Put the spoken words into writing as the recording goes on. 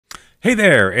Hey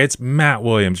there, it's Matt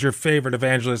Williams, your favorite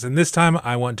evangelist, and this time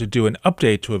I want to do an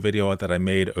update to a video that I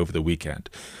made over the weekend.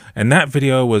 And that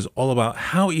video was all about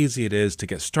how easy it is to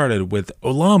get started with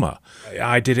Ollama.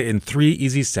 I did it in 3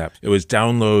 easy steps. It was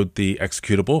download the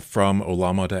executable from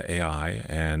Ollama.ai,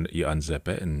 and you unzip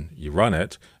it and you run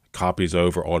it. Copies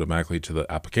over automatically to the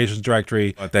applications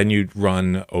directory. Then you'd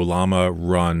run Ollama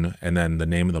run, and then the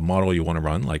name of the model you want to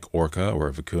run, like Orca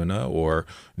or Vicuna or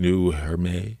New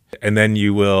Herme. And then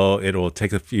it'll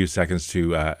take a few seconds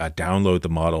to download the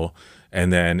model,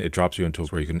 and then it drops you into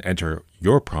where you can enter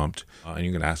your prompt, and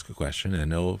you can ask a question,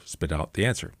 and it'll spit out the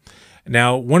answer.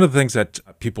 Now, one of the things that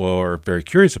people are very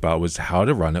curious about was how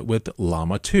to run it with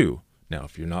Llama2. Now,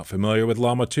 if you're not familiar with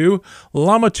Llama2,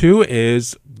 Llama2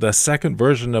 is the second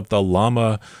version of the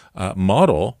Llama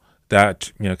model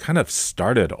that kind of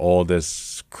started all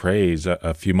this craze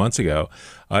a few months ago.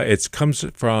 It comes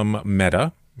from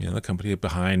Meta, the company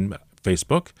behind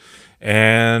Facebook,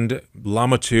 and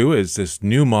Llama2 is this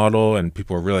new model, and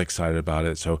people are really excited about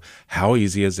it. So, how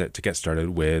easy is it to get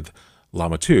started with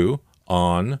Llama2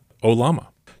 on Ollama?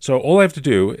 So all I have to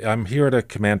do, I'm here at a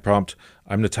command prompt.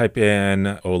 I'm going to type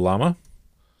in Ollama,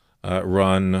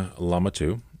 run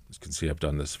Llama2. As you can see, I've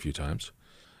done this a few times.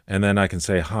 And then I can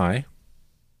say hi.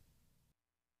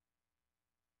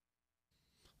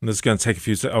 And this is going to take a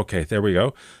few seconds. Okay, there we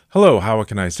go. Hello, how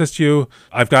can I assist you?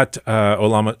 I've got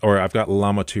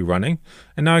Llama2 running.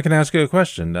 And now I can ask you a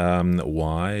question.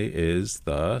 Why is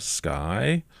the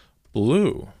sky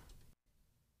blue?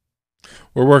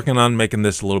 We're working on making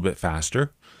this a little bit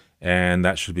faster. And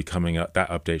that should be coming out.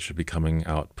 That update should be coming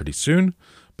out pretty soon,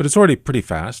 but it's already pretty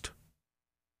fast.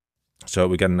 So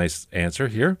we got a nice answer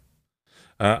here.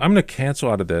 I'm going to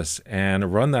cancel out of this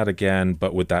and run that again,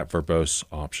 but with that verbose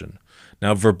option.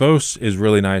 Now, verbose is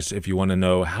really nice if you want to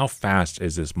know how fast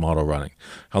is this model running,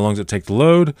 how long does it take to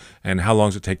load, and how long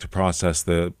does it take to process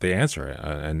the answer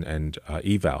and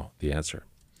eval the answer.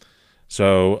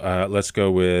 So let's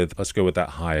go with that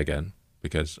hi again,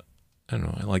 because I don't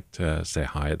know, I like to say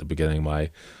hi at the beginning of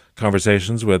my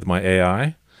conversations with my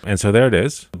AI. And so there it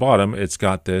is. At the bottom, it's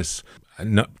got this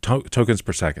tokens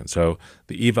per second. So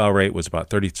the eval rate was about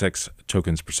 36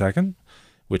 tokens per second,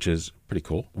 which is pretty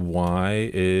cool. Why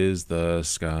is the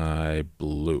sky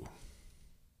blue?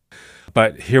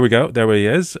 But here we go. There he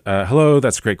is. Hello,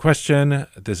 that's a great question.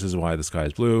 This is why the sky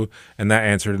is blue. And that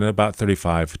answered in about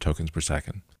 35 tokens per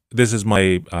second. This is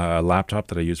my laptop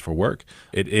that I use for work.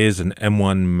 It is an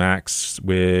M1 Max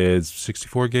with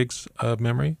 64 gigs of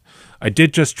memory. I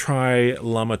did just try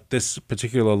this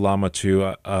particular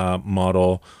Llama2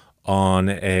 model on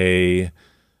the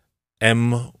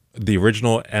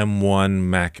original M1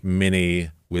 Mac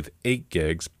Mini with 8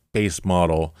 gigs base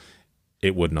model.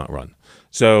 It would not run.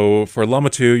 So for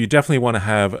Llama2, you definitely want to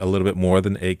have a little bit more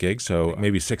than 8 gigs. So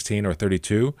maybe 16 or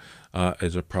 32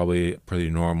 is probably pretty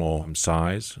normal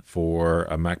size for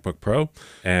a MacBook Pro.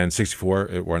 And 64,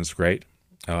 it runs great.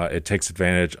 It takes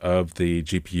advantage of the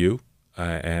GPU.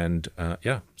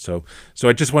 Yeah, so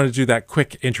I just wanted to do that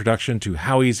quick introduction to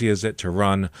how easy is it to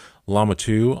run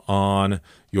Llama2 on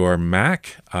your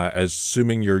Mac,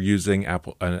 assuming you're using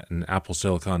an Apple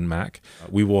Silicon Mac.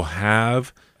 We will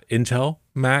have Intel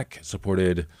Mac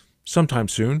supported sometime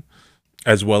soon,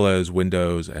 as well as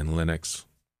Windows and Linux.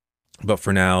 But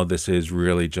for now, this is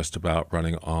really just about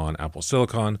running on Apple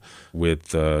Silicon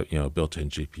with built-in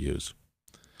GPUs.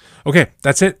 Okay,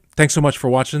 that's it. Thanks so much for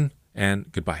watching,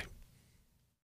 and goodbye.